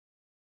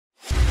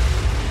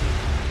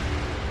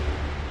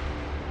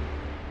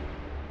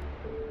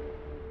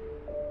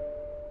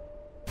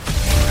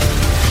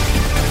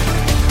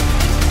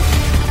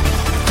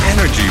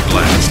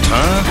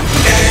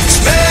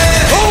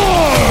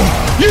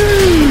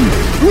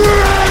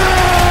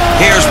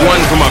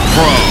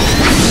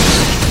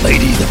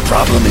lady, the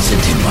problem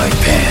isn't in my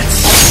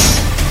pants.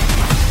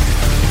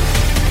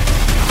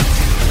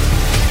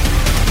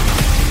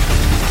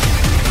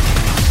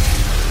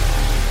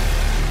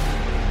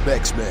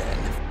 X-Men.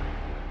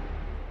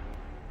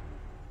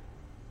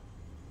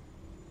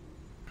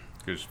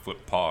 You just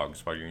flip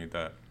Pogs. Why do you need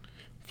that?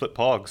 Flip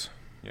Pogs.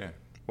 Yeah.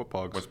 What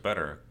Pogs? What's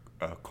better,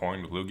 a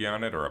coin with Lugia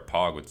on it or a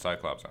Pog with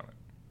Cyclops on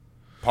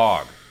it?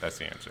 Pog. That's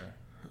the answer.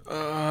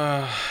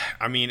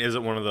 I mean, is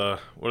it one of the,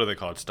 what are they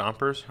called,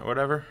 stompers or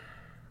whatever?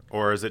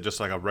 Or is it just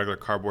like a regular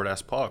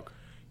cardboard-ass Pog?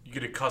 You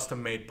get a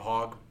custom-made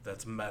Pog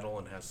that's metal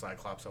and has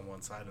Cyclops on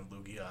one side and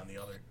Lugia on the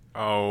other.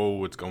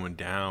 Oh, it's going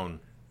down.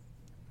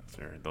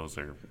 Those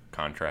are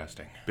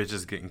contrasting.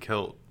 Bitches getting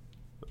killed.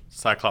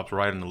 Cyclops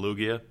riding the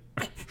Lugia.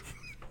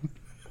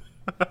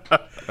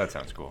 That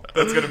sounds cool.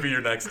 That's going to be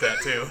your next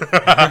tattoo.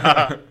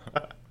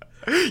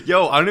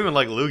 Yo, I don't even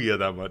like Lugia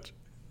that much.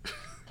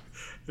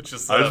 It's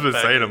just I've just been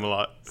saying him a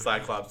lot.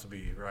 Cyclops to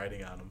be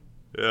riding on him.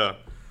 Yeah.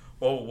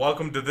 Well,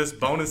 welcome to this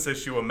bonus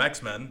issue of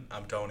X-Men.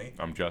 I'm Tony.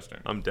 I'm Justin.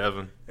 I'm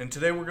Devin. And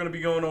today we're going to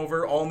be going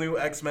over all new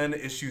X-Men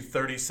issue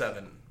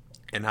 37.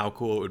 And how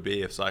cool it would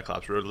be if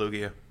Cyclops rode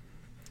Lugia.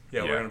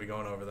 Yeah, we're going to be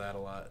going over that a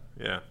lot.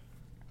 Yeah.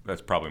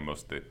 That's probably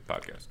most of the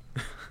podcast.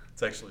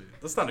 It's actually,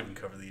 let's not even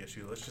cover the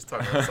issue. Let's just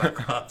talk about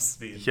Cyclops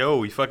speed. Yo,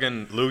 we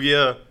fucking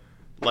Lugia,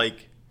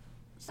 like,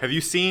 have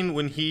you seen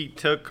when he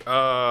took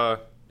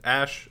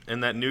Ash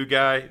and that new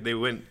guy, they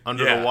went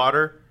under the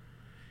water?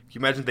 Can you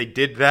imagine they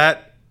did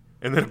that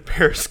and then a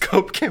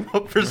periscope came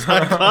up for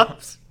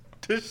Cyclops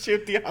to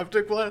shoot the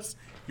object blast?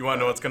 You want to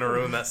know what's going to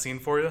ruin that scene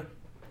for you?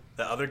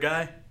 That other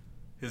guy?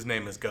 His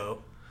name is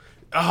Go.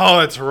 Oh,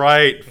 that's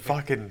right.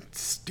 Fucking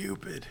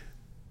stupid.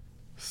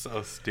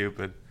 So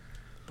stupid.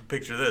 But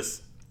picture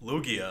this.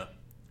 Lugia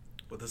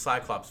with a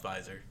Cyclops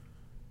visor.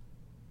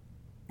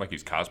 Like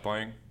he's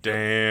cosplaying?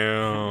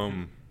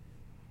 Damn.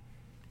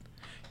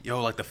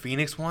 Yo, like the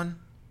Phoenix one?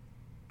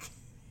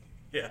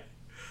 Yeah.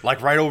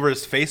 Like right over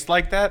his face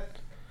like that?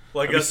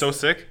 Well, That'd be so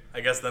sick.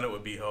 I guess then it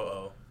would be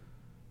Ho-Oh.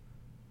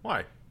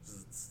 Why?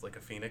 It's like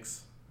a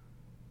phoenix.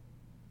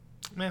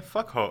 Man,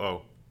 fuck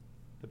Ho-Oh.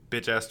 The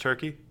bitch-ass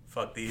turkey.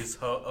 Fuck these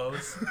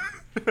Ho-Ohs.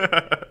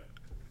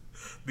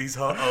 These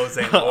Ho-Ohs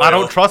ain't loyal. I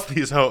don't trust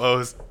these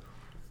Ho-Ohs.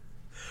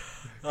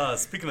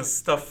 Speaking of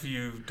stuff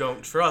you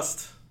don't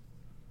trust,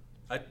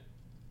 I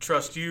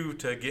trust you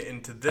to get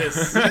into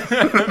this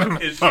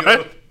issue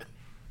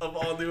of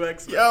all new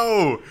X-Men.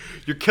 Yo,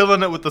 you're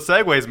killing it with the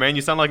segues, man.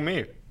 You sound like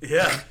me.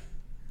 Yeah.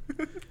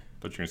 But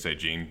you're going to say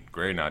Jean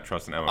Grey not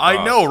trusting Emma I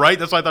Frost. know, right?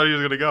 That's why I thought he was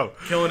going to go.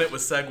 Killing it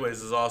with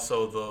segues is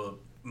also the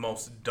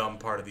most dumb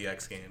part of the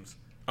X Games.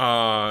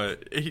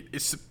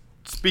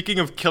 Speaking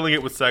of killing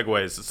it with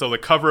segues, so the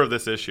cover of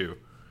this issue,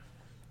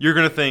 you're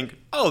going to think,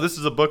 oh, this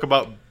is a book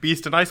about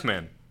Beast and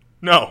Iceman.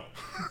 No.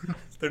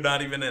 They're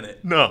not even in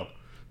it. No.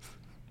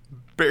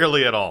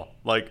 Barely at all.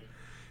 Like,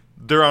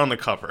 they're on the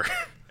cover,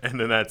 and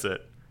then that's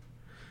it.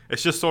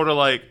 It's just sort of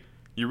like,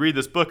 you read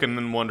this book and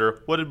then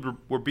wonder,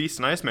 were Beast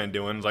and Iceman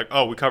doing? It's like,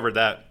 oh, we covered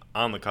that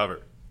on the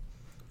cover.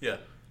 Yeah.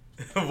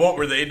 What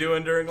were they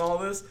doing during all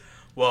this?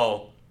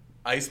 Well,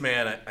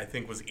 Iceman, I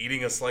think, was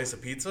eating a slice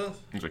of pizza.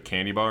 There's a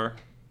candy bar.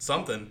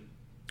 Something.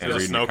 And,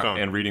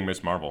 and reading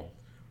Miss Marvel.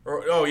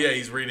 Oh, yeah,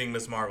 he's reading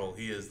Miss Marvel.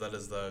 He is. That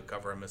is the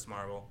cover of Miss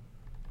Marvel.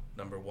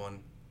 #1.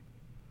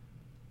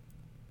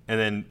 And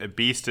then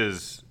Beast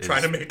is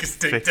trying to make his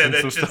dick fixing 10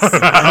 some inches.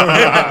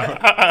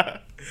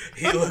 stuff.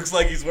 He looks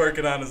like he's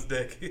working on his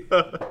dick.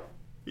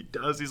 He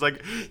does.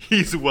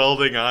 He's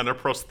welding on a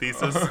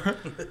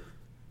prosthesis.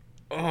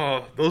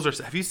 Oh, those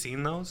are. Have you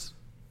seen those?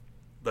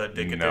 The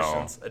dick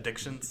No.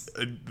 addictions.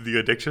 The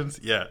addictions?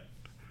 Yeah.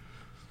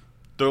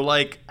 They're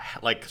like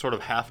sort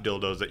of half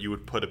dildos that you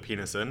would put a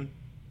penis in,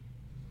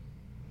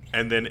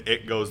 and then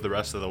it goes the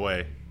rest of the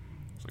way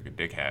It's like a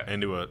dick hat.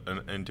 into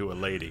a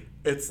lady.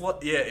 It's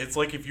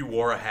like if you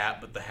wore a hat,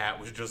 but the hat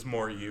was just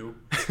more you.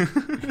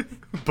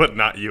 But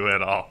not you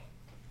at all.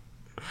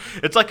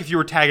 It's like if you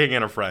were tagging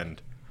in a friend,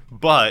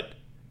 but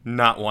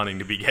not wanting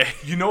to be gay.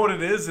 You know what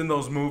it is in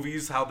those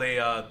movies? How they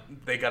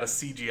got a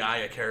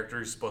CGI a character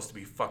who's supposed to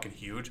be fucking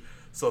huge,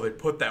 so they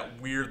put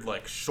that weird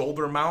like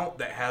shoulder mount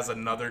that has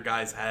another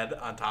guy's head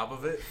on top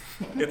of it.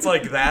 It's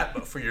like that,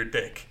 but for your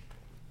dick.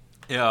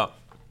 Yeah.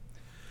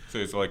 So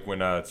it's like when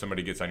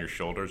somebody gets on your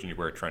shoulders and you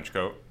wear a trench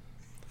coat.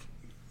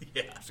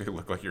 Yeah. So you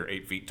look like you're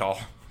 8 feet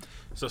tall.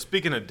 So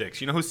speaking of dicks,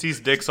 you know who sees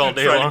dicks all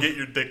day Trying long? to get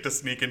your dick to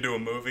sneak into a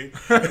movie.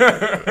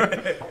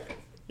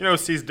 You know who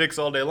sees dicks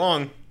all day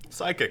long?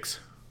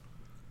 Psychics.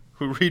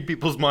 Who read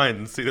people's minds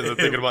and see that they're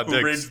thinking about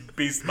Who dicks. reads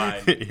Beast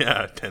Mind.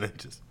 Yeah, 10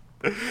 inches.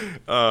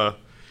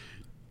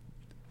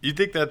 You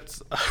think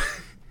that's...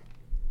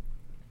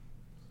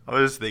 I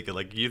was just thinking,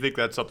 like, you think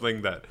that's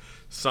something that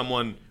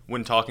someone,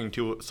 when talking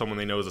to someone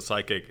they know is a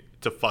psychic,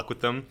 to fuck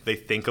with them, they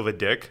think of a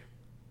dick?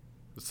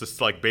 It's just,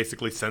 like,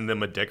 basically send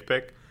them a dick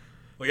pic?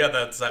 Well, yeah,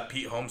 that's that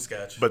Pete Holmes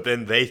sketch. But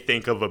then they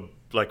think of,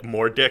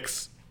 more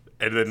dicks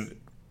and then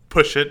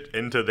push it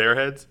into their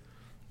heads?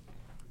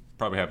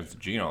 Probably happens to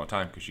Jean all the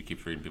time because she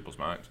keeps reading people's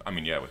minds. I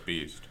mean, yeah, with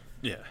Beast.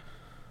 Yeah.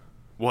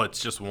 Well,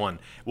 it's just one.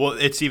 Well,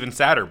 it's even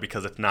sadder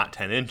because it's not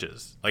 10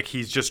 inches. Like,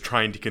 he's just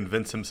trying to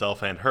convince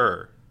himself and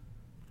her.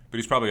 But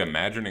he's probably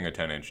imagining a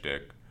 10-inch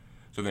dick.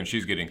 So then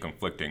she's getting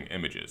conflicting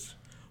images.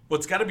 Well,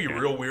 it's got to be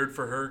real weird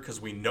for her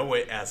because we know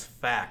it as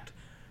fact.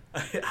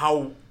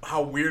 How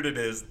weird it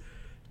is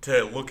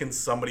to look in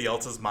somebody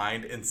else's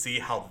mind and see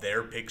how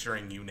they're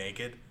picturing you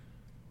naked.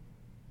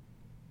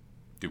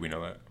 Do we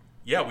know that?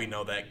 Yeah, we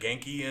know that.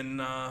 Genki and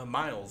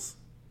Miles.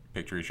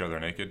 Picture each other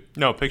naked?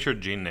 No, picture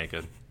Jean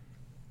naked.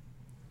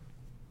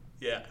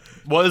 Yeah.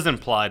 Well, it was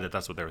implied that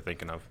that's what they were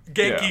thinking of.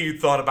 Genki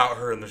thought about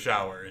her in the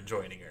shower and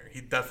joining her.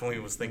 He definitely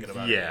was thinking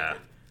about her Yeah.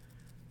 naked.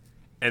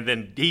 And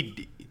then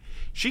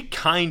she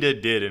kind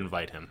of did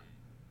invite him.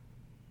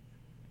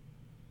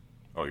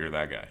 Oh, you're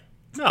that guy.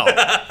 No.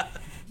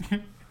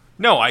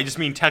 No, I just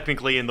mean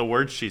technically in the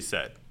words she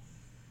said.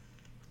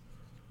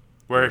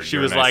 Where she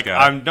You're a was nice like, guy.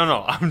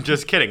 I'm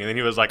just kidding. And then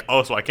he was like,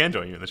 oh, so I can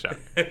join you in the shower.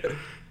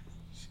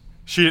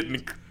 She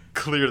didn't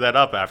clear that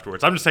up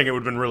afterwards. I'm just saying it would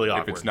have been really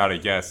awkward. If it's not a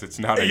yes, it's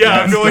not a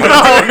Yeah, yes. no,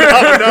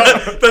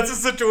 no. That's a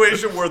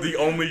situation where the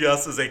only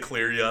yes is a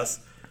clear yes.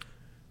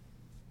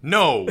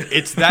 No,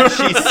 it's that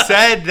she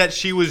said that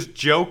she was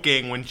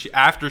joking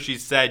after she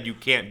said you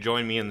can't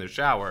join me in the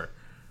shower.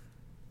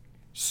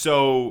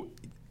 So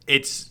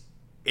it's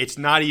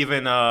not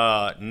even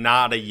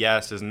not a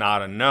yes is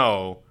not a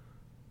no.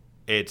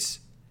 It's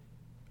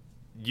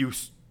you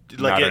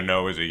like Not a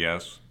no is a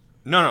yes.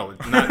 No,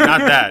 not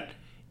that.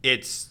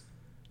 It's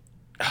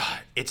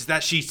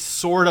that she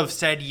sort of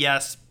said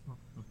yes,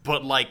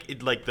 but like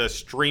the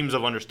streams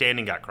of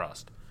understanding got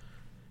crossed.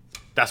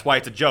 That's why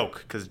it's a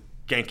joke, because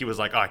Genki was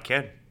like, "Oh, I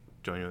can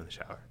join you in the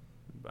shower,"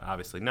 but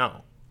obviously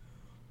no.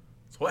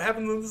 So what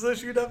happened in this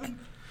issue, Devin?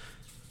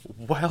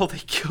 Well, they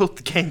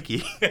killed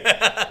Genki.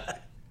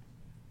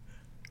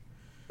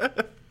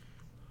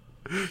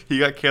 He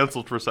got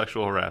canceled for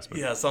sexual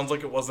harassment. Yeah, sounds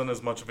like it wasn't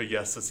as much of a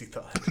yes as he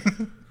thought.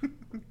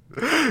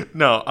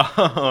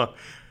 No,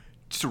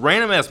 just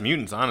random ass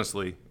mutants,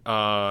 honestly,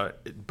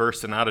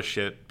 bursting out of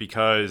shit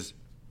because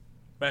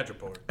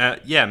Madripoor.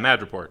 yeah,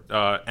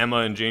 Madripoor. Emma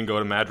and Jean go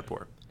to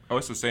Madripoor. Oh,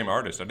 it's the same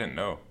artist. I didn't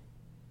know.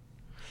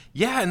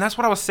 Yeah, and that's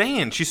what I was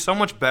saying. She's so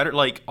much better.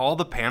 Like all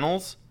the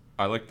panels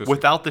I like this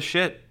without the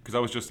shit. because I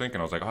was just thinking.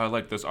 I was like, oh, I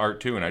like this art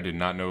too, and I did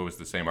not know it was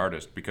the same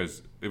artist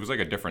because it was like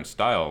a different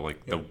style,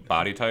 like the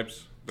body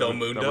types Del that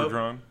Mundo? were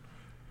drawn.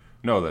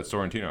 No, that's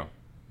Sorrentino.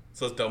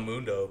 So it's Del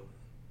Mundo.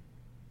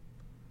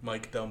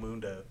 Mike Del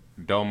Mundo.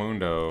 Del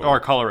Mundo. Or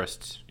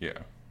colorists. Yeah.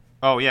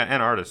 Oh yeah,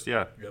 and artists.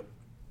 Yeah, Yep.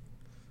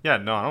 yeah.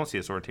 No, I don't see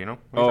a Sorrentino. What are you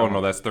Oh talking no,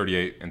 about? that's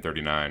 38 and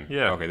 39.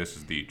 Yeah. Okay, this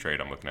is the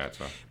trade I'm looking at.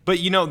 So But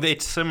you know,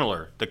 it's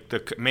similar.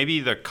 The maybe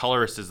the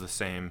colorist is the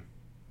same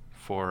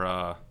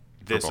for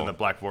this and the both.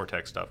 Black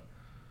Vortex stuff.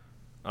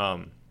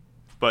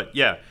 But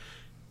yeah,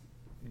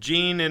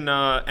 Jean and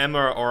Emma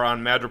are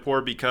on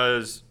Madripoor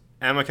because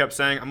Emma kept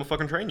saying, "I'm gonna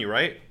fucking train you,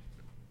 right?"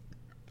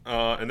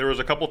 And there was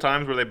a couple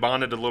times where they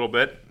bonded a little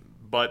bit,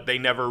 but they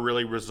never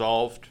really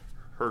resolved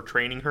her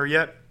training her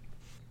yet.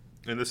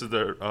 And this is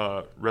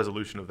the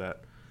resolution of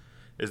that: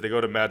 is they go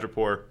to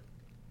Madripoor,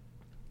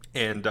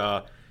 and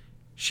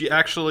she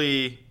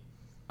actually,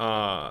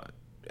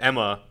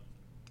 Emma,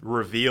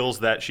 reveals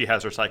that she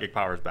has her psychic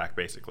powers back.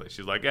 Basically,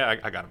 she's like, "Yeah,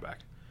 I got them back."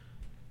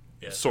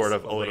 Yeah, Sort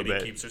of, the a little lady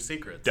bit. keeps her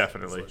secrets.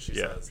 Definitely, That's what she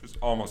yeah. says. it's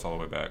almost all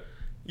the way back.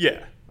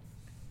 Yeah,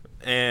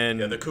 and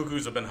Yeah, the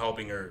Cuckoos have been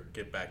helping her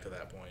get back to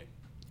that point.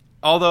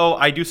 although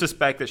I do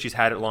suspect that she's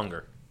had it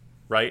longer,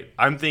 right?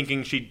 I'm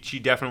thinking she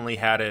definitely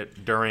had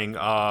it during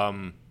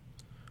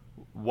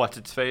what's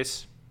its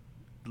face,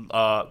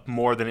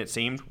 more than it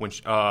seemed when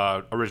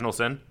Original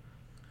Sin.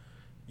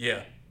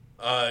 Yeah.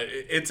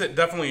 It's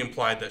definitely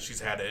implied that she's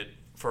had it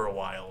for a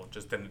while,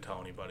 just didn't tell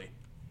anybody.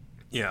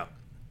 Yeah.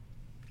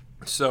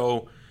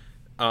 So,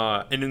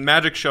 and then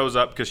Magic shows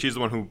up because she's the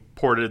one who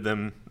ported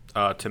them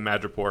to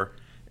Madripoor,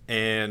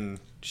 and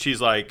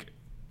she's like,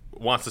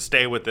 wants to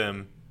stay with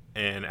them,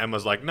 and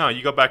Emma's like, no,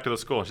 you go back to the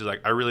school. She's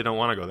like, I really don't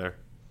want to go there.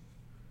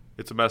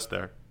 It's a mess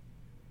there.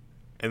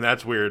 And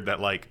that's weird that,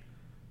 like,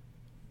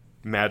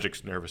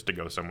 Magic's nervous to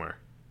go somewhere.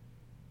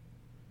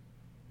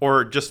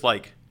 Or just,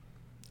 like,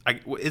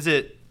 is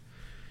it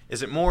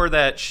more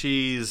that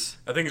she's...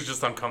 I think it's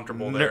just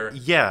uncomfortable there.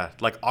 Yeah,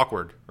 like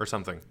awkward or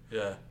something.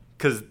 Yeah.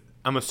 Because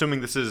I'm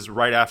assuming this is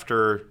right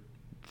after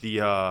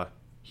the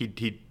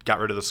he got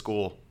rid of the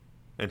school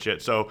and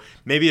shit. So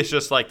maybe it's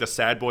just like the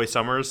Sad Boy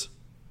Summers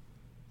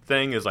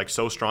thing is like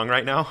so strong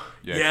right now.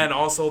 Yeah, and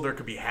also there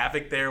could be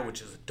Havoc there,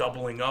 which is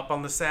doubling up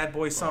on the Sad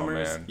Boy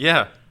Summers. man.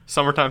 Yeah,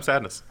 summertime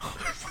sadness.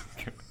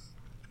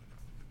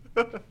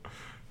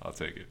 I'll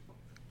take it.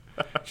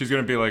 She's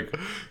gonna be like,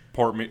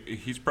 port me.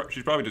 She's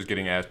probably just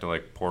getting asked to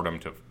like port him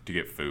to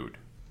get food.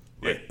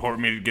 Like, Yeah. port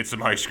me to get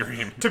some ice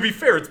cream. To be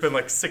fair, it's been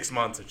like 6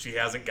 months and she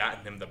hasn't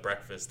gotten him the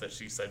breakfast that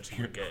she said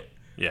she would get.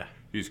 Yeah.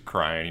 He's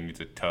crying. He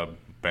needs a tub,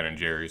 Ben and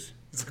Jerry's.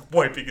 He's like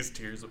wiping his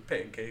tears with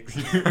pancakes.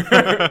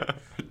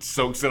 It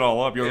soaks it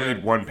all up. You only Yeah.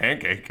 need one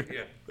pancake.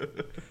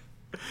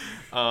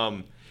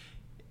 Yeah.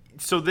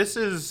 So this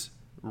is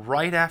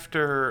right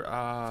after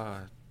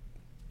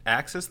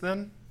Axis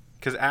then?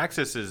 because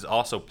Axis is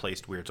also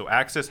placed weird. So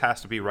Axis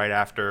has to be right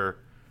after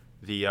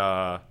the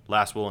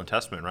Last Will and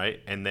Testament,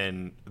 right? And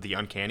then the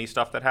Uncanny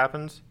stuff that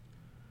happens.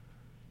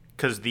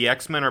 Because the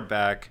X-Men are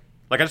back.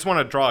 Like, I just want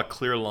to draw a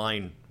clear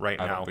line right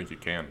now. I don't think you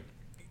can.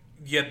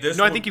 Yeah,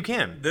 I think you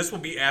can. This will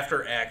be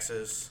after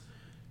Axis,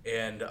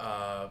 and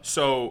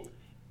So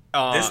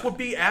this would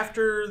be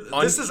after.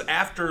 This is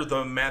after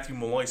the Matthew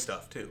Malloy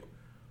stuff too,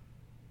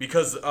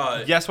 because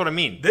yes, what I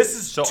mean. This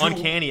is so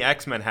Uncanny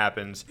X-Men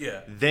happens.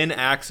 Yeah. Then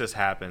Axis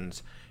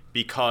happens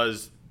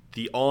because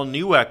the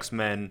all-new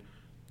X-Men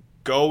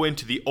go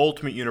into the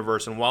Ultimate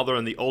Universe, and while they're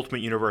in the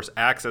Ultimate Universe,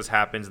 Axis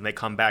happens, and they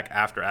come back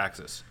after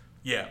Axis.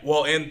 Yeah,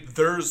 well, and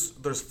there's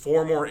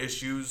 4 more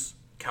issues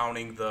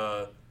counting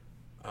the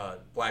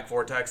Black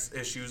Vortex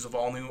issues of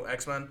All New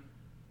X-Men.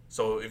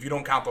 So if you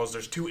don't count those,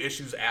 there's 2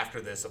 issues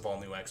after this of All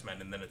New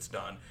X-Men, and then it's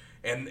done.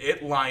 And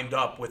it lined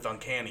up with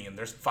Uncanny, and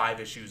there's 5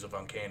 issues of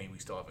Uncanny we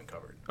still haven't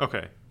covered.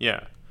 Okay,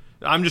 yeah.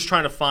 I'm just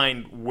trying to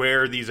find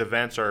where these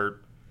events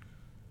are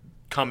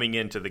coming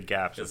into the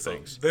gaps of So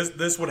things.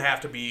 this would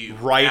have to be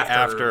Right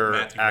after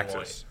Matthew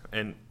Axis.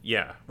 And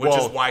yeah. Malloy,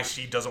 which is why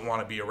she doesn't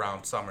want to be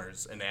around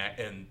Summers, and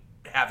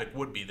Havoc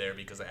would be there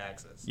because of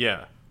Axis.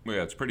 Yeah. Well,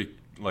 yeah, it's pretty,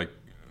 like,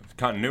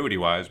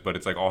 continuity-wise, but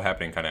it's, like, all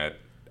happening kind of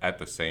at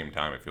the same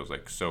time. It feels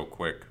like so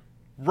quick.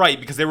 Right,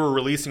 because they were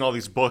releasing all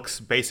these books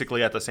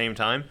basically at the same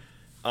time.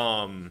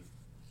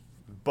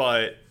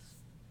 But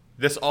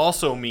this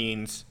also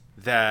means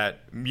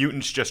that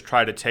mutants just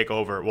try to take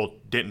over, well,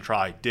 did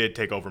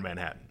take over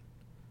Manhattan.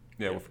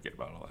 Yeah, we'll forget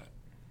about all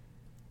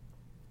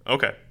that.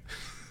 Okay.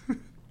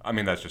 I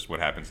mean, that's just what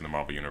happens in the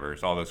Marvel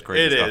Universe. All this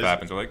crazy stuff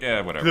happens. We're like,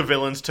 yeah, whatever. The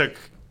villains took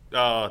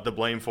the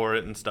blame for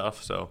it and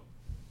stuff, so.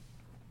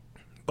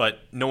 But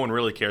no one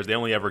really cares. They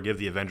only ever give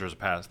the Avengers a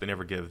pass. They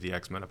never give the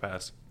X-Men a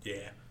pass.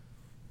 Yeah.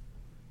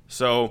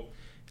 So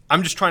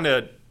I'm just trying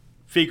to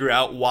figure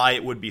out why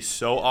it would be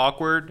so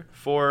awkward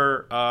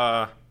for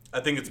I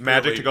think it's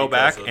Magic to go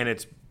back, and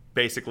it's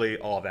basically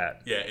all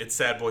that. Yeah, it's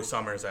Sad Boy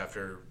Summers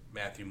after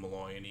Matthew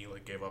Malloy, and he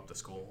gave up the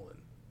school. And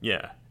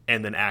Yeah,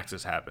 and then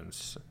Axis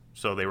happens.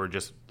 So they were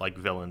just like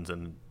villains,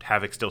 and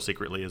Havoc still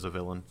secretly is a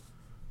villain.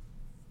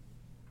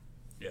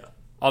 Yeah.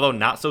 Although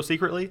not so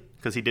secretly,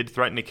 because he did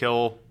threaten to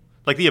kill.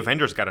 Like, the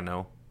Avengers got to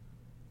know.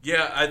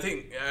 Yeah, I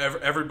think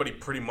everybody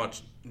pretty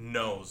much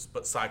knows,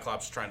 but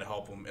Cyclops is trying to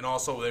help him. And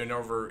also, they're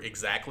never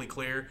exactly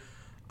clear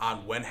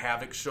on when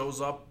Havoc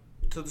shows up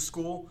to the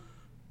school.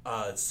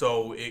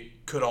 So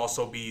it could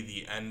also be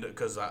the end,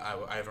 because I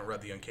haven't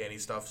read the Uncanny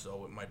stuff,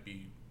 so it might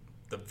be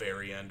the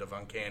very end of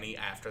Uncanny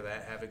after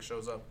that Havoc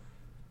shows up.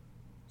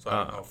 So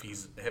I don't know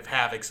if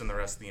Havoc's in the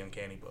rest of the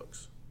Uncanny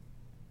books.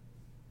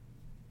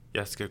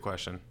 Yeah, that's a good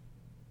question.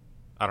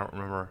 I don't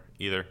remember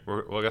either.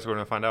 Well, I guess we're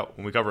going to find out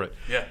when we cover it.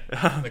 Yeah,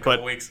 in a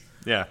couple weeks.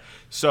 Yeah.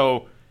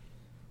 So,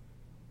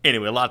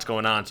 anyway, a lot's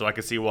going on, so I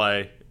can see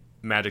why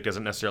Magic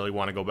doesn't necessarily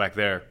want to go back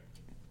there.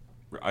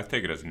 I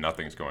take it as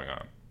nothing's going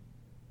on.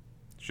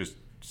 It's just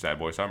Sad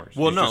Boy Summers.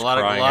 Well, He's no, just a lot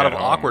crying of at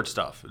home. awkward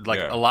stuff. Like,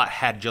 Yeah. a lot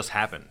had just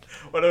happened.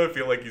 Why do I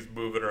feel like he's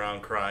moving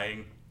around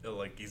crying?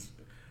 Like he's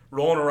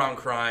rolling around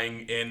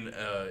crying in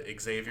a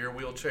Xavier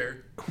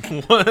wheelchair.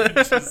 What?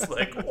 Just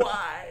like,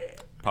 why?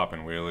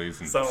 Popping wheelies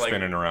and Sound like-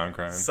 spinning around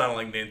crying. Sounded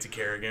like Nancy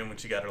Kerrigan when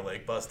she got her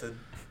leg busted.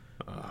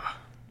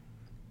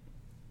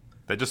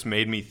 That just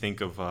made me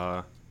think of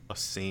a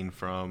scene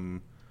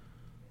from,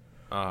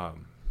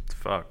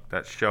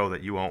 that show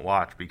that you won't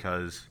watch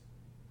because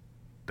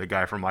the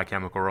guy from My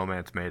Chemical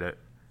Romance made it.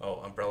 Oh,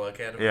 Umbrella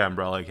Academy? Yeah,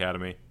 Umbrella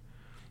Academy.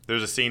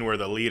 There's a scene where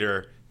the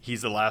leader,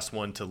 he's the last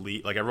one to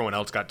leave. Like, everyone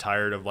else got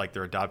tired of, like,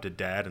 their adopted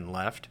dad and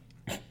left.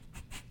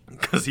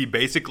 Because he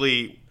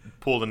basically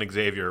pulled an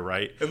Xavier,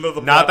 right? And the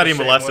Not plot that he was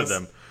molested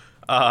Shameless.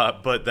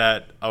 them. But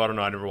that, I don't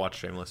know, I never watched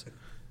Shameless.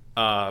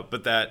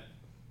 But that,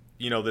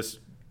 this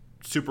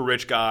super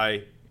rich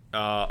guy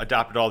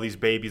adopted all these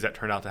babies that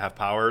turned out to have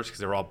powers because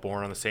they were all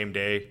born on the same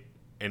day.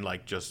 And,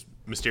 like, just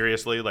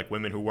mysteriously, like,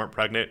 women who weren't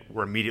pregnant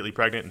were immediately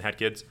pregnant and had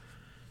kids.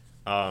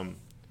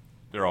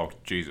 They're all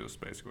Jesus,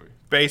 basically.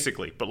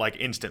 Basically, but, like,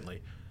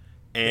 instantly.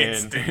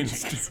 And Instant.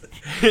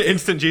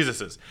 instant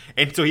Jesuses.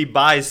 And so he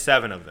buys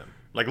 7 of them.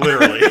 Like,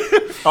 literally.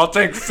 I'll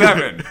take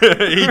 7.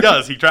 He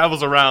does. He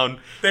travels around.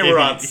 They were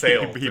and on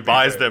sale, He to be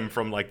buys fair. them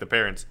from, like, the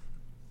parents.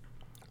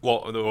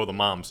 Well, or the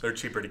moms. They're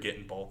cheaper to get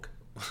in bulk.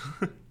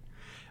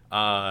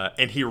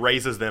 And he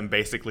raises them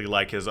basically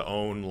like his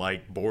own,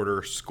 like,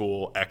 border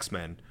school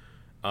X-Men.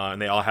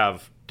 And they all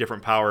have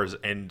different powers.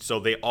 And so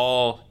they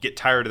all get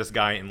tired of this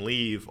guy and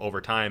leave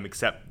over time,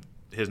 except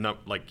his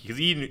because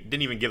he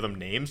didn't even give them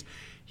names.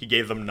 He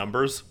gave them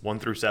numbers 1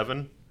 through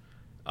 7.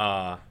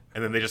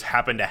 And then they just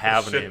happened to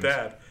have Shit, names.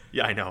 Dad.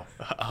 Yeah, I know.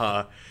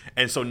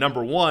 And so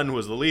number 1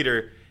 was the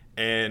leader,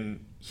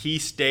 and he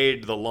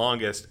stayed the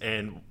longest.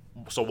 And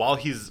so while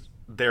he's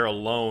there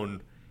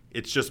alone,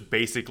 it's just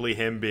basically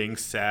him being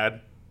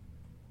sad,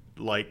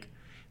 like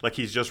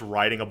he's just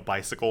riding a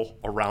bicycle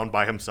around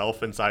by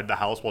himself inside the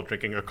house while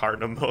drinking a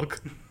carton of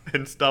milk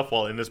and stuff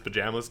while in his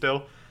pajamas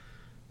still.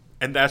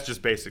 And that's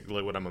just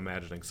basically what I'm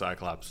imagining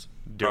Cyclops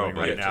doing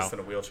Probably. right now. Just in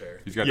a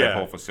wheelchair. He's got Yeah. that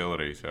whole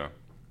facility, so.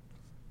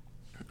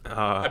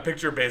 I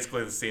picture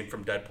basically the scene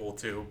from Deadpool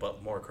 2,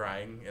 but more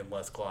crying and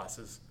less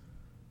glosses.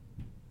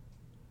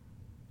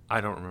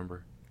 I don't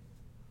remember.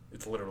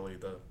 It's literally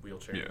the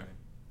wheelchair. Yeah. thing.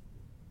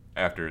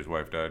 After his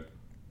wife died.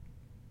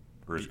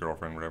 Or his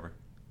girlfriend, whatever.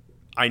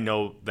 I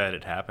know that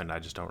it happened. I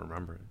just don't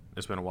remember it.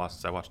 It's been a while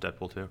since I watched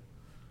Deadpool 2.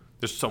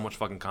 There's so much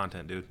fucking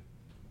content, dude.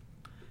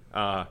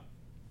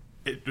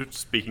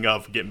 Speaking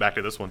of, getting back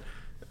to this one.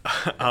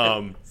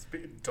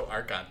 Speaking to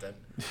our content.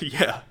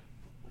 Yeah.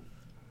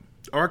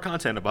 Our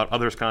content about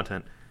others'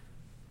 content.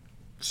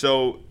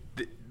 So,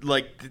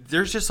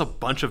 there's just a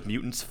bunch of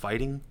mutants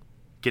fighting,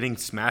 getting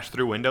smashed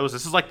through windows.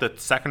 This is like the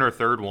second or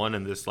third one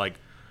in this, like,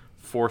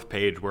 fourth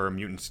page where a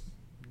mutant's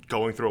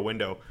going through a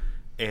window.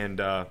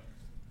 And,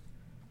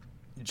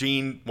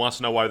 Jean wants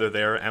to know why they're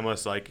there.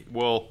 Emma's like,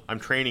 well, I'm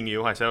training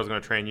you. I said I was going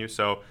to train you,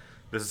 so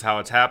this is how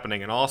it's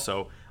happening. And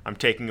also, I'm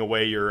taking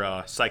away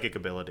your psychic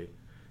ability.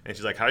 And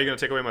she's like, how are you going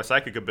to take away my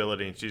psychic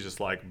ability? And she's just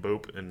like,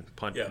 boop, and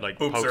punch, Yeah, like,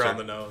 boops pokes her her on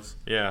the nose.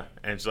 Yeah,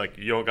 and she's like,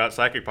 you don't got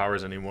psychic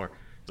powers anymore.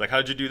 He's like,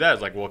 how'd you do that?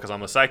 It's like, well, because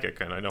I'm a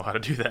psychic and I know how to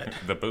do that.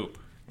 The boop.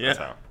 Yeah.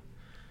 That's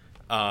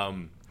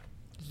how.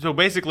 So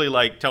basically,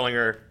 like, telling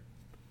her,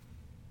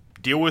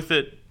 deal with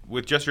it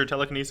with just your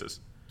telekinesis.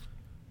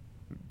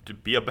 To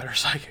be a better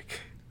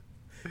psychic.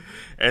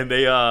 And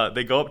they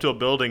go up to a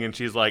building, and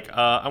she's like,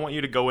 I want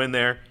you to go in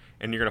there,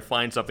 and you're going to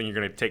find something. You're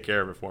going to take care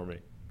of it for me.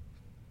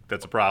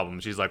 That's a problem.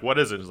 She's like, what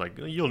is it? It's like,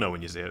 you'll know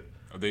when you see it.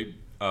 They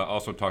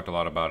also talked a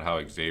lot about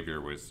how Xavier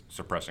was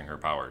suppressing her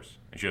powers,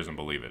 and she doesn't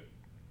believe it.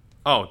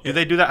 Oh, did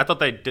they do that? I thought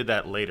they did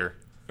that later.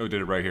 Oh, did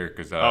it right here,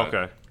 because...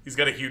 Okay. He's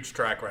got a huge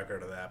track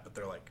record of that, but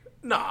they're like,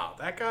 nah,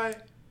 that guy?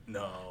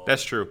 No.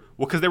 That's true.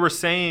 Well, because they were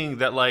saying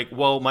that, like,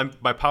 well,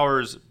 my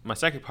powers, my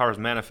psychic powers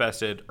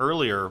manifested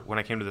earlier when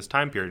I came to this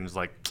time period. And it's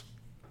like,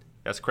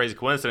 that's a crazy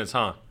coincidence,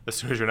 huh? As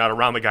soon as you're not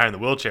around the guy in the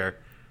wheelchair.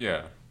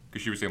 Yeah,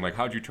 because she was saying, like,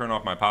 how'd you turn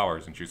off my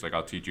powers? And she was like,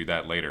 I'll teach you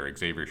that later.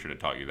 Xavier should have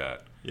taught you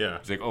that. Yeah.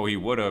 He's like, oh, he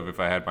would have if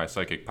I had my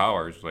psychic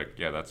powers. Like,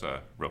 yeah, that's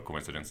a real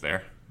coincidence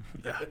there.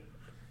 Yeah.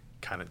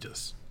 Kind of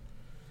just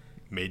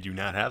made you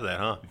not have that,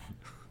 huh?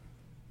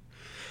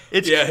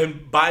 It's Yeah,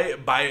 him by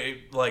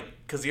like,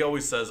 because he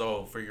always says,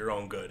 "Oh, for your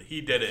own good." He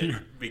did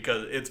it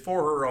because it's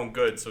for her own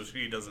good, so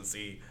she doesn't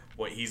see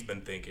what he's been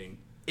thinking.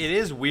 It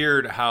is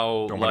weird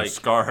how, Don't want like, to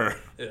scar her.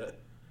 Yeah.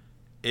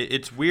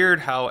 it's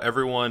weird how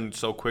everyone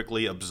so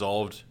quickly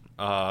absolved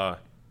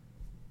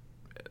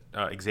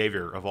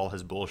Xavier of all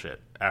his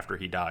bullshit after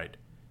he died.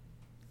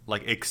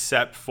 Like,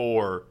 except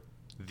for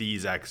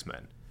these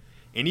X-Men.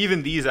 And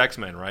even these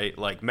X-Men, right?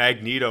 Like,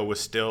 Magneto was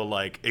still,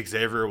 like,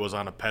 Xavier was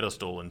on a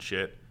pedestal and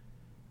shit.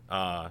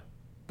 But,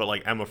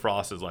 like, Emma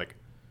Frost is like,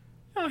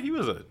 oh, he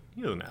was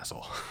an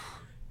asshole.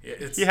 Yeah,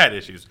 it's, He had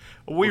issues.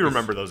 We Well,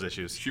 remember those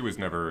issues. She was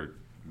never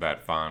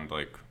that fond.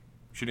 Like,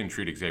 she didn't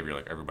treat Xavier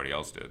like everybody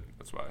else did.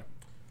 That's why.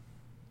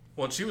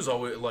 well, she was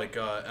always like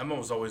Emma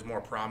was always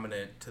more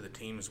prominent to the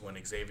teams when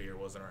Xavier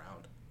wasn't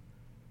around.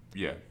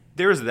 Yeah.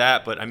 There's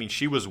that, but, I mean,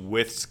 she was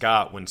with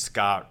Scott when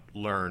Scott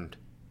learned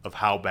of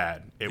how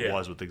bad it Yeah.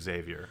 was with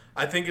Xavier.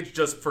 I think it's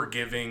just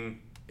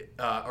forgiving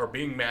or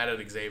being mad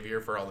at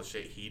Xavier for all the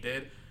shit he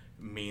did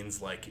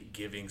means like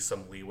giving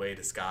some leeway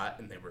to Scott,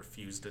 and they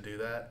refuse to do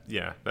that.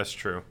 Yeah, that's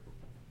true.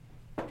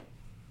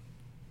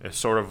 It's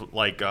sort of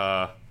like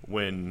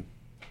when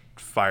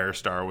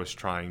Firestar was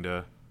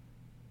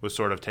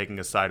sort of taking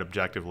a side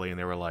objectively, and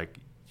they were like,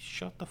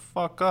 shut the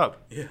fuck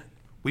up. Yeah.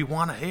 We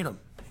want to hate him.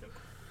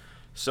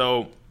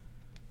 So,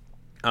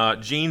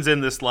 Jean's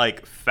in this,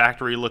 like,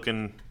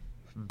 factory-looking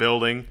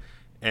building,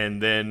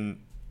 and then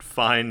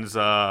finds,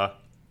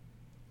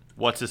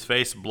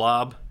 what's-his-face,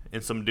 Blob,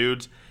 and some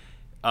dudes.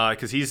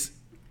 Because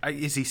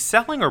is he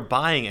selling or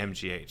buying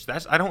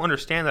MGH? I don't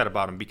understand that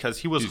about him, because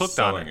he was He's hooked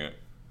on selling it. it.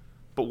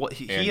 But what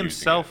he And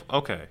himself, using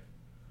okay.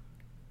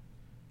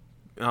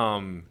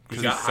 Because He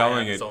got he's high selling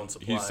on his it. own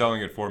supply. He's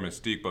selling it for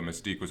Mystique, but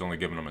Mystique was only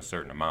giving him a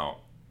certain amount,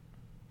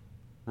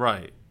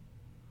 Right.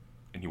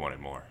 and he wanted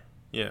more.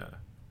 Yeah.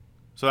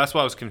 So that's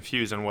why I was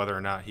confused on whether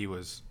or not he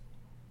was,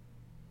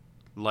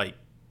 like,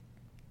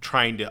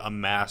 trying to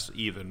amass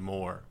even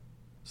more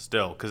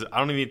still. Because I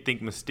don't even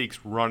think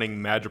Mystique's running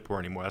Madripoor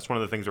anymore. That's one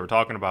of the things we were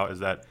talking about, is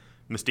that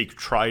Mystique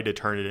tried to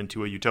turn it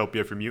into a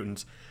utopia for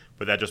mutants,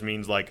 but that just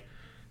means, like,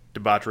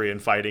 debauchery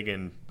and fighting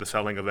and the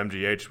selling of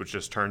MGH, which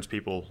just turns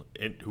people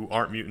who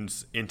aren't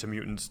mutants into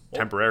mutants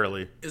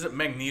temporarily. Isn't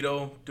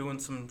Magneto doing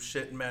some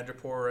shit in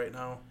Madripoor right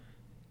now?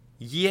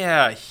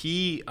 Yeah,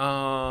 he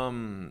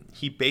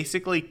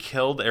basically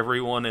killed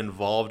everyone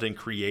involved in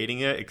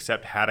creating it,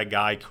 except had a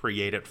guy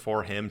create it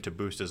for him to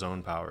boost his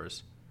own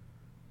powers.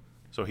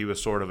 So he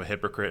was sort of a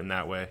hypocrite in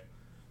that way.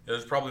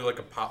 There's probably like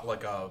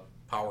a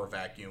power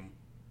vacuum,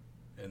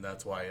 and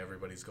that's why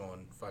everybody's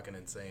going fucking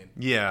insane.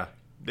 Yeah,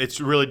 it's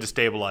really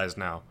destabilized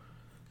now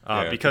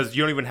Yeah, because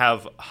you don't even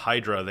have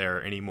Hydra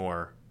there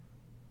anymore.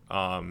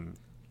 We'll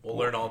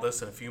learn all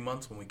this in a few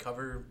months when we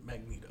cover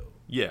Magneto.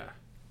 Yeah.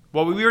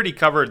 Well, we already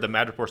covered the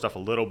Madripoor stuff a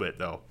little bit,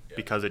 though,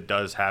 because it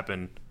does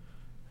happen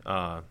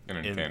In in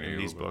Infinity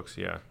these War. books,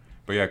 yeah.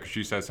 But yeah, 'cause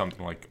she says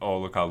something like, "Oh,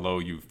 look how low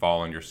you've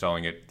fallen. You're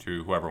selling it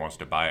to whoever wants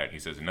to buy it." He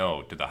says,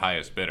 "No, to the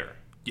highest bidder."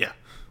 Yeah.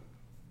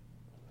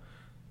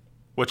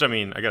 Which, I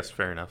mean, I guess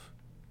fair enough.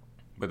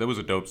 But that was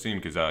a dope scene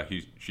because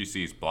she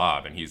sees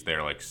Blob and he's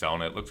there like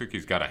selling it. Looks like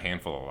he's got a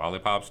handful of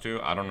lollipops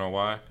too. I don't know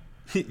why.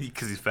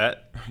 Because he's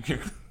fat?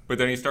 But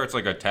then he starts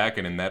like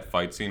attacking, and that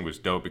fight scene was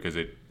dope because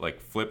it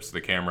like flips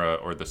the camera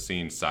or the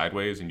scene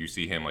sideways, and you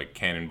see him like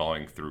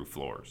cannonballing through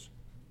floors.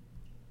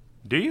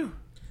 Do you?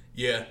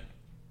 Yeah.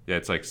 Yeah,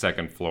 it's like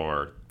second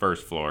floor,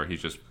 first floor.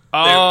 He's just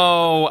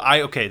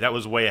Okay, that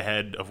was way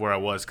ahead of where I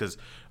was. Because,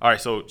 all right,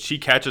 so she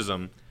catches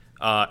him,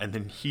 and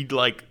then he,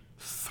 like,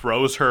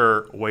 throws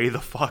her way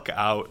the fuck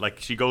out. Like,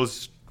 she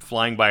goes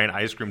flying by an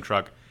ice cream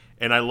truck.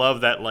 And I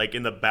love that, like,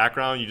 in the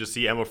background, you just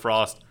see Emma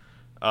Frost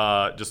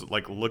just,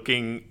 like,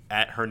 looking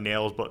at her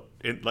nails, but,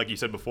 like you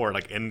said before,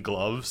 like, in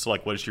gloves. So,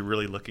 like, what is she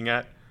really looking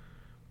at?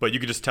 But you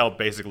could just tell,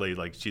 basically,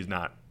 like, she's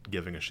not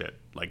giving a shit.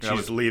 Like,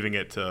 she's leaving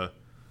it to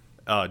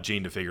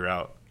Jean to figure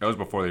out. That was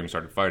before they even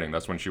started fighting.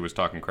 That's when she was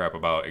talking crap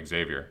about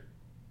Xavier.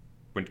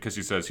 Because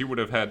he says he would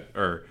have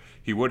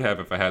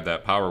if I had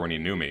that power when he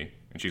knew me.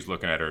 And she's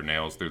looking at her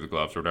nails through the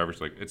gloves or whatever.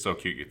 She's like, "It's so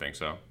cute, you think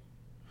so?"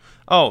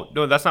 Oh,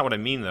 no, that's not what I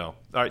mean, though.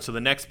 All right, so the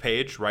next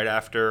page, right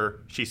after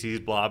she sees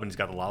Blob and he's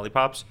got the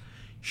lollipops,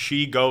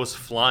 she goes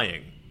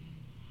flying.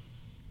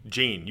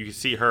 Jean, you can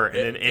see her, and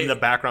then in the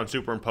background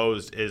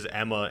superimposed is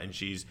Emma, and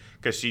she's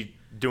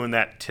doing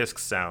that tisk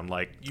sound.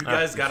 Like, you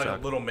guys got a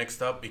little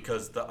mixed up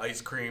because the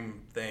ice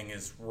cream thing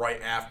is right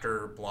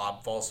after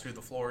Blob falls through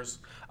the floors.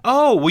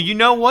 Oh, well, you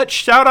know what?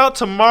 Shout out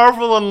to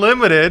Marvel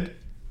Unlimited.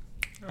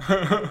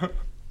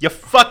 You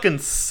fucking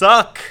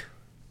suck.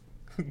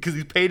 Because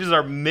these pages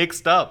are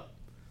mixed up.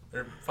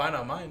 They're fine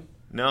on mine.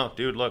 No,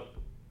 dude, look.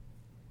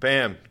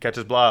 Bam,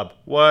 catches Blob.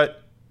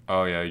 What?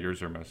 Oh yeah,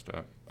 yours are messed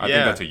up. I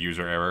think that's a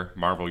user error.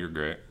 Marvel, you're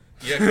great.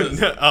 Yeah, because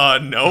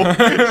no.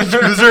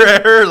 User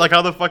error? Like,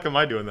 how the fuck am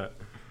I doing that?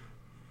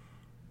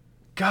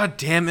 God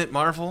damn it,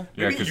 Marvel.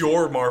 maybe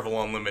your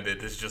Marvel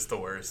Unlimited is just the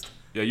worst.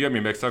 Yeah, you had me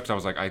mixed up because I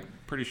was like, I'm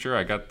pretty sure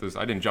I got this.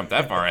 I didn't jump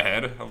that far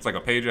ahead. I was like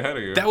a page ahead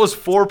of you. That was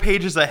 4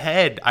 pages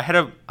ahead. I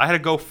had to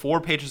go 4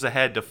 pages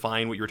ahead to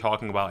find what you were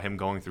talking about, him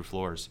going through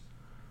floors.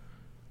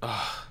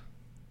 Yeah,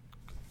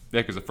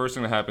 because the first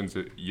thing that happens,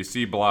 you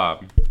see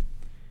Blob,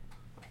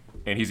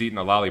 and he's eating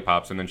the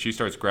lollipops, and then she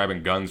starts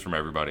grabbing guns from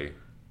everybody.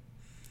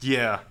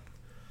 Yeah.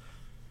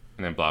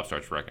 And then Blob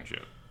starts wrecking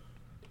shit.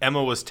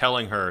 Emma was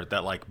telling her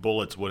that, like,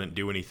 bullets wouldn't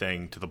do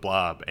anything to the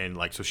Blob, and,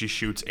 like, so she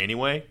shoots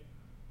anyway.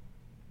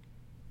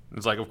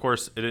 It's like, of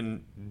course, it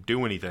didn't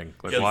do anything.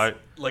 Like, why?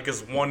 Like,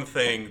 is one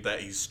thing that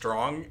he's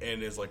strong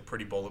and is, like,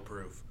 pretty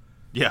bulletproof.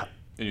 Yeah.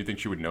 And you think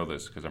she would know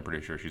this, because I'm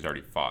pretty sure she's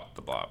already fought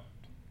the Blob.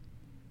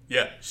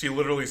 Yeah, she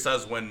literally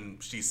says when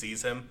she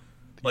sees him,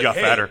 like, You got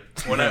fatter.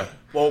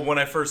 When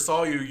I first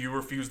saw you, you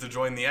refused to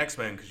join the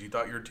X-Men because you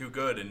thought you were too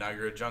good, and now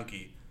you're a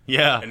junkie.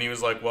 Yeah. And he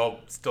was like, well,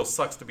 still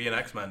sucks to be an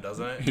X-Men,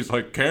 doesn't it? He's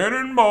like,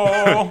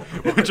 cannonball!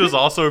 Which was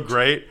also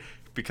great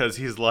because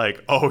he's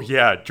like, oh,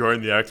 yeah,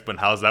 join the X-Men.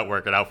 How's that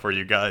working out for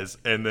you guys?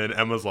 And then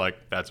Emma's like,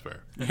 that's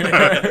fair.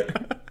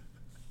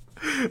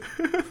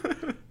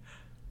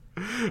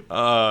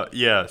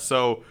 Yeah,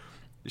 so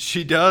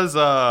she does,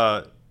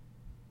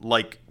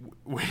 like,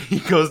 when he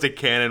goes to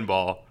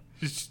Cannonball,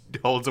 she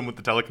holds him with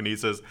the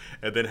telekinesis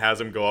and then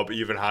has him go up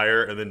even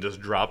higher and then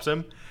just drops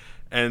him.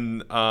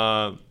 And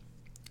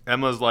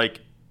Emma's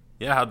like,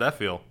 yeah, how'd that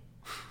feel?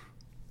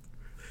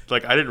 It's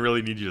like, I didn't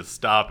really need you to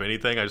stop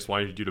anything. I just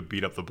wanted you to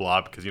beat up the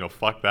Blob because, you know,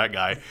 fuck that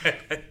guy.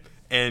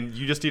 And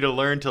you just need to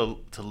learn to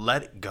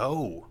let it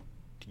go.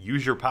 To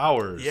use your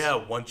powers. Yeah,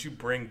 once you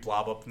bring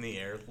Blob up in the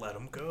air, let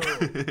him go.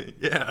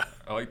 Yeah.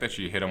 I like that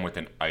she hit him with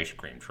an ice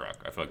cream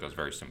truck. I feel like that was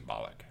very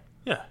symbolic.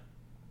 Yeah.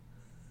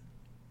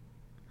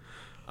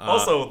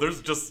 Also,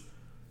 there's just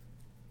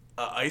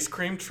an ice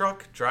cream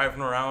truck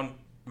driving around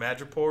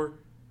Madripoor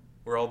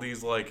where all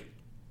these, like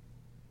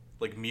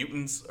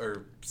mutants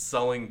are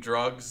selling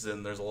drugs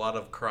and there's a lot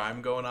of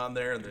crime going on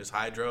there and there's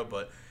Hydra,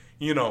 but,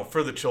 you know,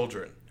 for the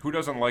children. Who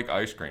doesn't like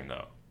ice cream,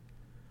 though?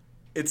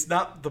 It's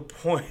not the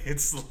point.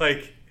 It's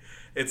like,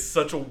 it's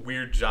such a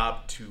weird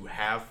job to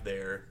have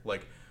there.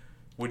 Like,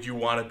 would you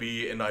want to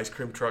be an ice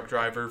cream truck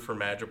driver for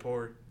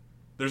Madripoor?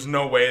 There's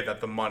no way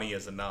that the money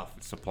is enough.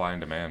 It's supply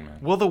and demand, man.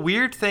 Well, the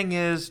weird thing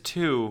is,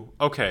 too,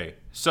 okay,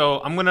 so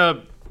I'm going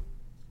to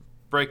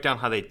break down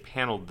how they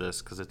handled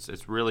this because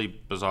it's really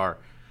bizarre.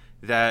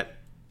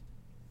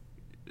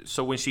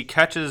 So when she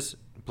catches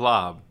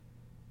Blob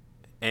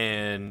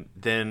and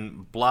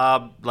then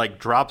Blob, like,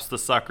 drops the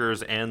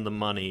suckers and the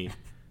money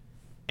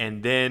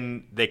and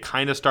then they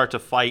kind of start to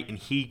fight and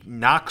he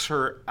knocks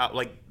her out,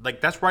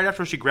 like that's right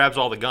after she grabs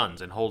all the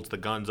guns and holds the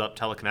guns up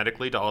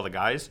telekinetically to all the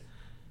guys.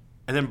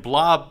 And then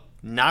Blob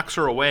knocks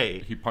her away.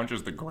 He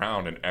punches the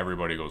ground and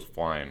everybody goes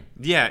flying.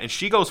 Yeah, and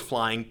she goes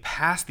flying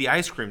past the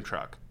ice cream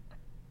truck.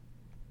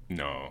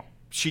 No.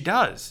 She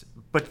does,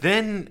 but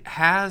then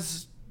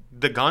has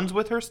the guns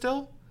with her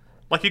still?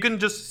 Like, you can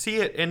just see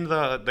it in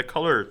the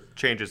color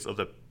changes of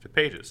the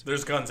pages.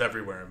 There's guns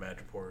everywhere in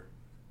Madripoor.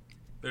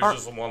 There's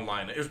just one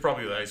line. It was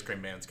probably the Ice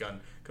Cream Man's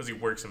gun because he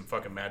works in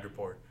fucking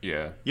Madripoor.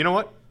 Yeah. You know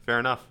what? Fair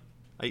enough.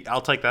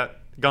 I'll take that.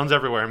 Guns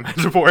everywhere in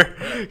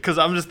Madripoor. Because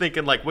I'm just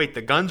thinking, like, wait,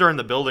 the guns are in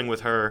the building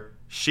with her.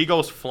 She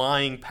goes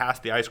flying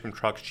past the ice cream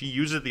truck. She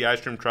uses the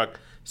ice cream truck,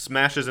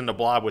 smashes into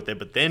Blob with it,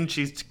 but then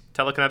she's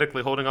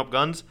telekinetically holding up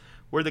guns.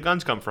 Where'd the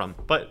guns come from?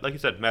 But, like you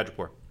said,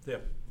 Madripoor. Yeah.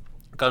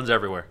 Guns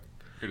everywhere.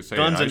 Here to say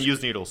Guns an and ice-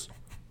 used needles.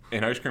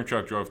 An ice cream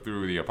truck drove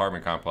through the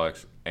apartment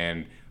complex,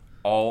 and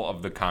all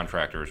of the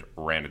contractors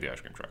ran to the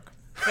ice cream truck.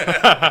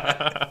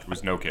 There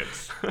was no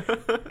kids,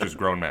 just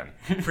grown men.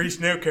 Free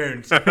snow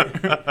cones.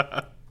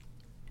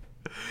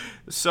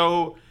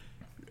 So,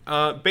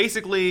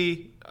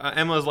 basically,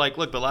 Emma's like,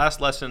 look, the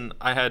last lesson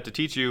I had to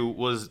teach you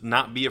was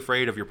not be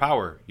afraid of your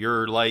power.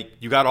 You're like,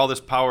 you got all this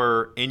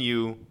power in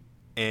you,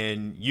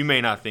 and you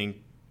may not think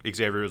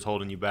Xavier was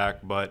holding you back,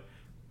 but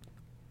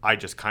I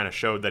just kind of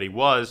showed that he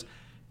was.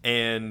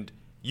 And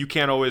you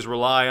can't always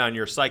rely on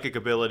your psychic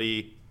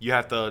ability. You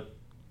have to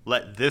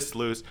let this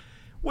loose,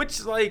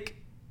 which, like,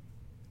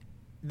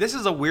 this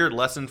is a weird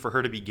lesson for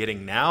her to be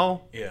getting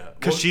now. Yeah.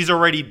 Because she's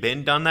already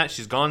done that.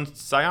 She's gone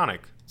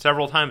psionic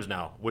several times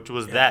now, which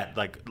was that,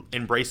 like,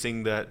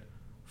 embracing that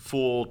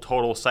full,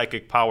 total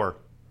psychic power.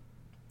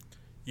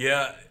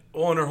 Yeah.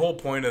 Well, and her whole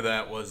point of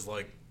that was,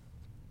 like,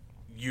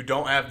 you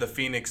don't have the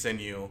Phoenix in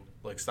you.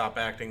 Like, stop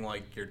acting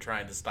like you're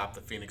trying to stop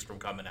the Phoenix from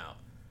coming out.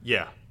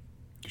 Yeah.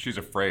 She's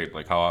afraid,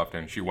 like how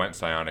often she went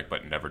psionik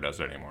but never does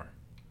it anymore.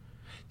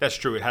 That's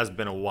true. It has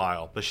been a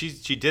while. But she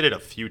did it a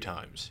few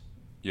times.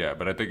 Yeah,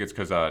 but I think it's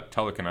because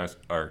telekinesis.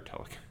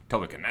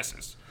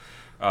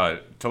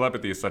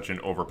 Telepathy is such an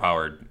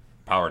overpowered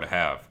power to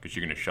have because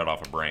you're going to shut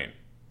off a brain.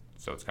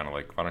 So it's kind of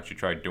like, why don't you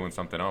try doing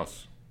something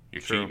else?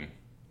 You're True. cheating.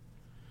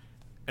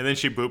 And then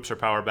she boops her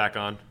power back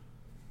on.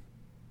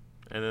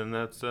 And then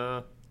that's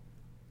the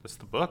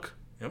book.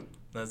 Yep.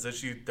 That's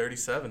issue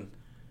 37.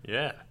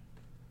 Yeah.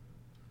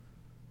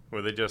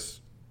 Where they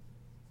just,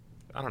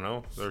 I don't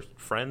know, they're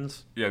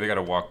friends? Yeah, they got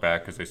to walk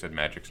back because they said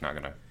magic's not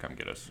going to come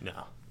get us.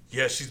 No.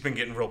 Yeah, she's been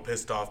getting real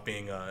pissed off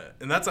being,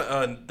 and that's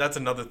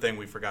another thing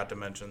we forgot to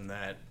mention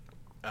that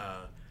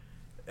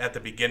at the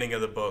beginning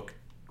of the book,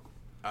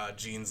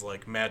 Jean's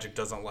like, magic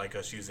doesn't like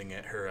us using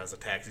her as a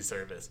taxi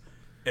service.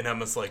 And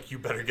Emma's like, you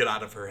better get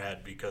out of her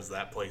head because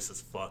that place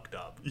is fucked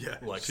up. Yeah.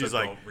 Like, She's so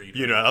like, don't read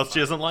you her. know what else she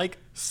doesn't like?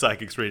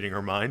 Psychics reading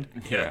her mind.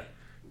 Yeah.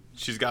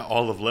 She's got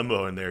all of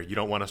Limbo in there. You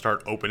don't want to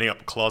start opening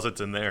up closets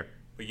in there.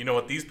 But you know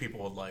what these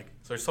people would like?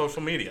 It's their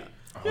social media.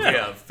 Yeah. We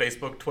have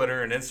Facebook,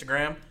 Twitter, and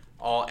Instagram,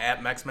 all at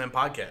Maxmen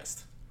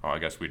Podcast. Oh, I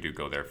guess we do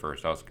go there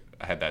first. I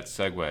had that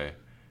segue.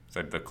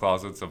 Said the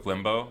closets of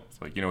Limbo.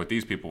 It's like, you know what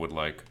these people would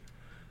like?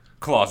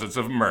 Closets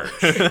of merch.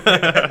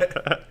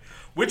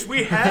 Which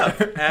we have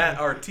at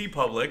our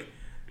TeePublic.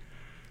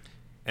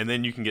 And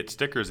then you can get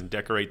stickers and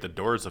decorate the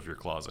doors of your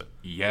closet.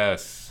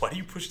 Yes. Why do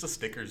you push the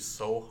stickers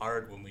so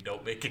hard when we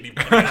don't make any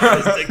money on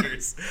the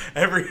stickers?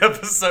 Every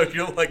episode,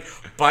 you're like,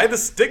 buy the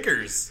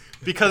stickers.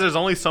 Because there's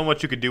only so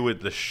much you could do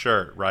with the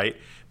shirt, right?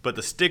 But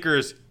the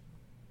stickers,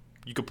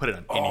 you could put it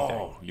on anything.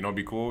 Oh, you know what'd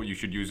be cool? You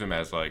should use them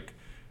as like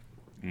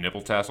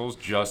nipple tassels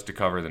just to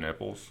cover the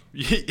nipples.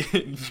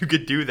 You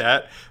could do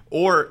that.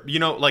 Or, you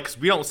know, like, 'cause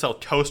we don't sell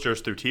toasters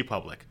through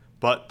TeePublic.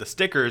 But the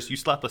stickers, you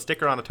slap a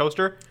sticker on a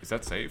toaster, Is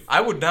that safe?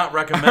 I would not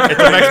recommend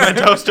it's an X-Men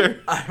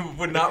toaster. I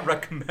would not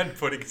recommend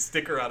putting a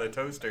sticker on a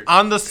toaster.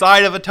 On the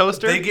side of a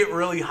toaster, They get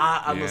really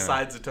hot on the Yeah.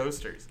 sides of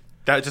toasters.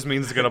 that just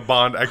means it's going to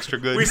bond extra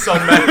good. We sell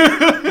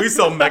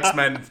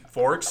Mex-Men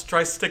forks.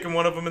 Try sticking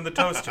one of them in the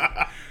toaster.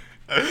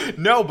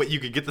 No, but you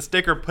could get the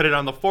sticker, put it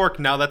on the fork.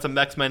 Now that's a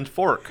X-Men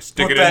fork.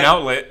 Stick Put it in an that-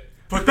 outlet.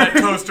 Put that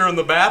toaster in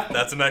the bath.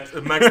 That's a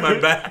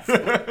Mex-Men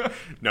bath.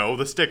 No,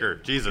 the sticker.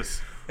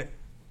 Jesus.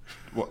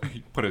 Well,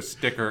 you put a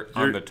sticker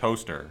on the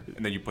toaster,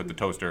 and then you put the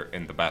toaster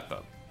in the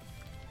bathtub.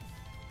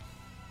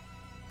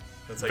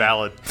 That's how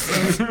Valid.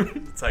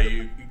 that's how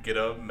you get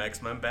a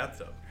Mex-Men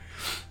bathtub.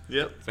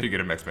 Yep. So you get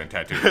a X-Men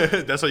tattoo.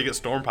 That's how you get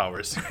storm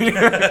powers.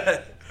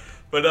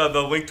 But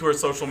the link to our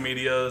social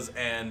medias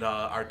and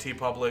our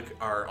TeePublic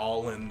are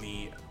all in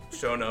the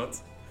show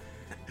notes.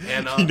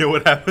 And You know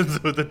what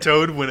happens with a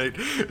toad when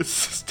it's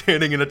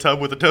standing in a tub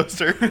with a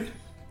toaster?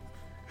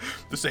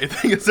 The same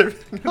thing as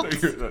everything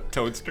else. You're a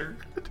toadster.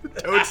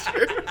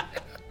 Toaster.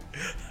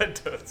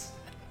 Toads.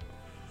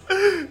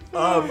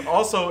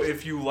 Also,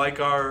 if you like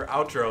our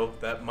outro,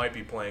 that might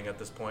be playing at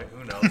this point.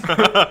 Who knows?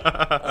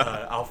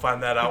 I'll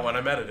find that out when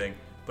I'm editing.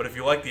 But if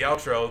you like the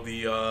outro,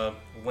 the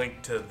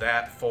link to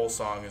that full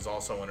song is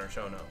also in our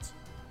show notes.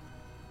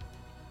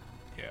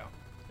 Yeah.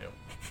 Yep.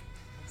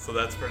 So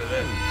that's for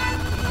today.